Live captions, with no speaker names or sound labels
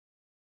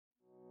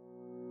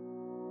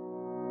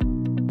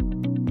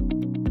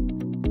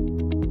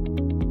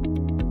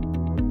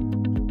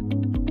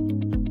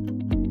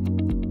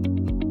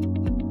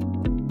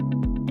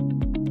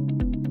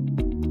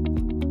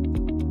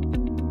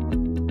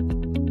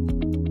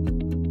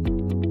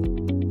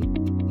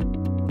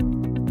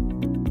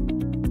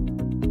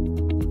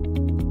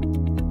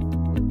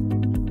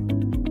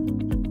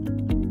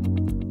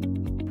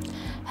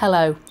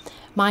Hello,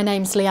 my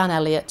name's Leanne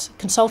Elliott,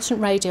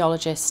 Consultant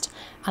Radiologist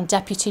and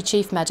Deputy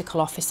Chief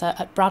Medical Officer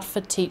at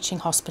Bradford Teaching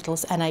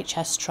Hospitals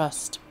NHS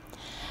Trust.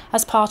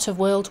 As part of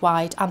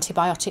Worldwide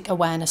Antibiotic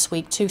Awareness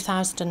Week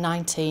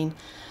 2019,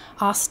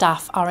 our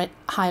staff are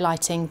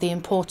highlighting the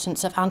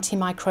importance of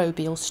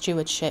antimicrobial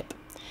stewardship.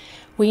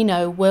 We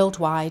know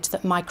worldwide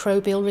that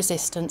microbial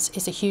resistance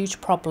is a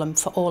huge problem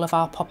for all of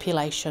our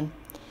population.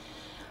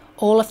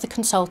 All of the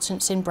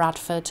consultants in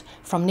Bradford,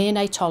 from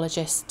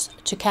neonatologists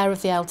to care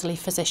of the elderly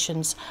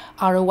physicians,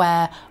 are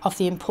aware of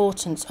the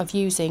importance of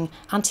using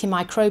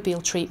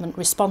antimicrobial treatment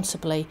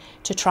responsibly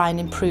to try and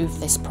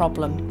improve this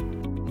problem.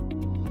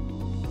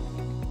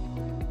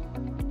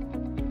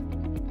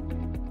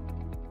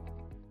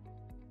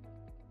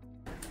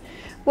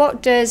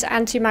 What does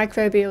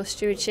antimicrobial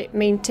stewardship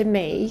mean to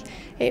me?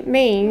 It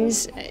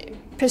means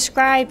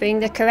prescribing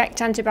the correct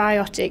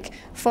antibiotic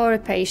for a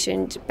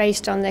patient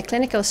based on their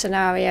clinical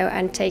scenario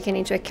and taking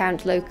into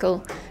account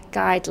local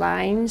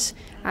guidelines.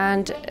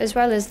 And as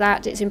well as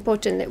that, it's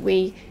important that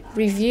we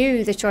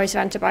review the choice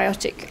of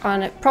antibiotic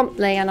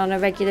promptly and on a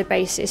regular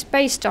basis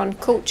based on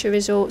culture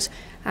results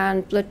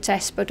and blood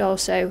tests, but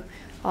also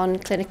on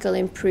clinical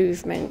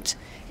improvement.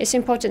 It's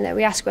important that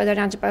we ask whether an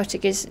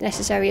antibiotic is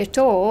necessary at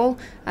all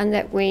and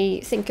that we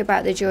think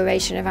about the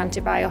duration of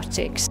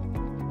antibiotics.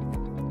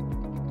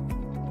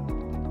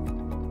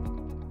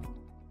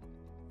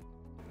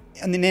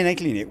 In the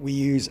neonatal unit, we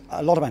use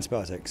a lot of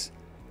antibiotics,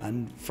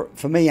 and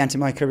for me,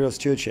 antimicrobial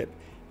stewardship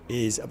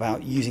is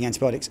about using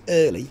antibiotics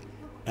early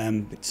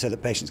so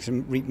that patients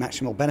can reap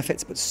maximal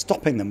benefits, but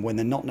stopping them when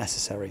they're not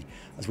necessary,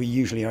 as we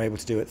usually are able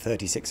to do at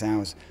 36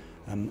 hours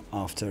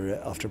after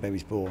a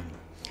baby's born.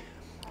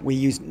 We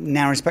use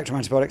narrow spectrum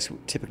antibiotics,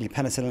 typically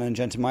penicillin and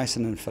gentamicin,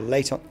 and for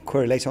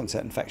query late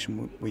onset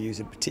infection, we use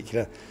a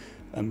particular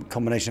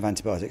combination of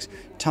antibiotics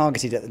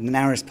targeted at the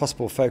narrowest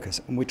possible focus,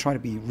 and we try to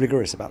be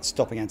rigorous about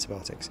stopping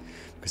antibiotics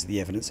because of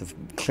the evidence of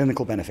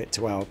clinical benefit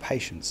to our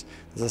patients.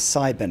 There's a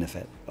side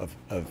benefit of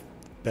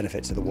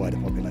benefit to the wider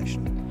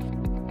population.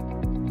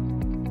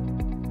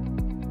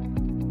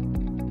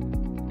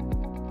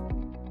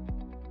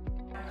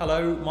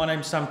 Hello, my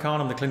name's Sam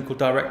Khan, I'm the Clinical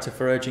Director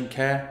for Urgent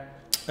Care.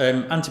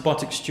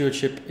 Antibiotic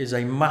stewardship is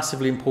a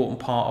massively important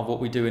part of what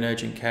we do in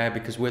urgent care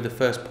because we're the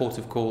first port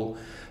of call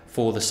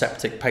for the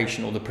septic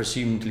patient or the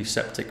presumably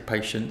septic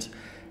patient,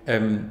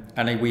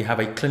 and we have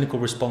a clinical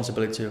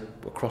responsibility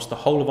across the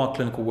whole of our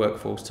clinical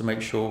workforce to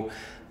make sure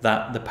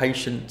that the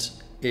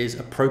patient is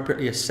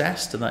appropriately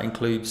assessed, and that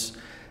includes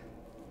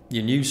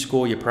your news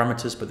score, your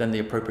parameters, but then the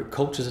appropriate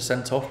cultures are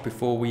sent off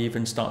before we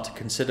even start to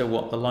consider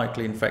what the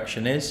likely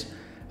infection is,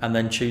 and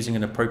then choosing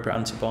an appropriate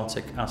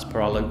antibiotic as per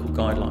our local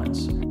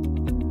guidelines.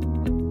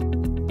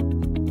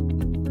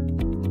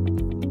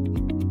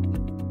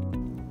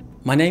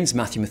 My name's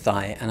Matthew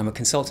Mathai and I'm a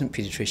consultant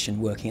paediatrician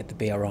working at the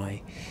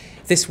BRI.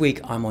 This week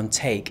I'm on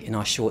take in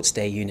our short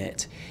stay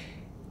unit.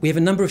 We have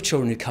a number of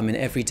children who come in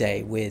every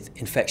day with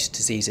infectious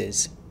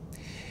diseases.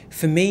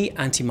 For me,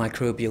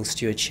 antimicrobial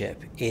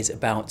stewardship is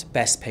about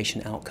best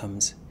patient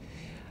outcomes.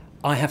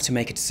 I have to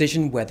make a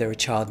decision whether a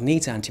child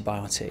needs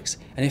antibiotics,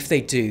 and if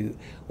they do,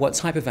 what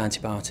type of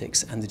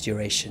antibiotics and the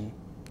duration.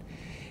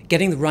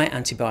 Getting the right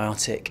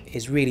antibiotic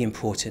is really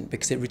important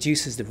because it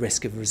reduces the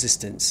risk of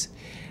resistance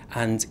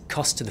and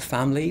cost to the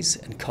families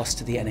and cost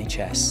to the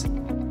NHS.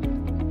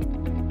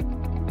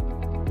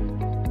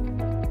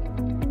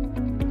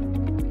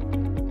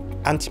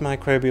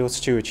 Antimicrobial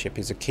stewardship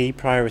is a key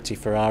priority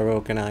for our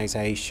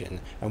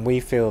organisation, and we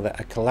feel that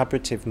a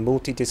collaborative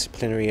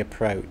multidisciplinary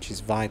approach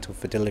is vital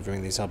for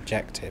delivering this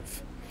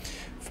objective.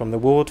 From the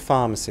ward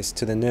pharmacist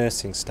to the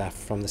nursing staff,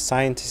 from the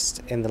scientists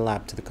in the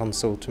lab to the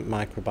consultant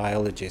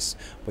microbiologists,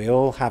 we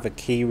all have a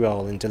key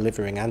role in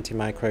delivering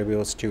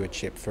antimicrobial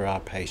stewardship for our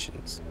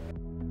patients.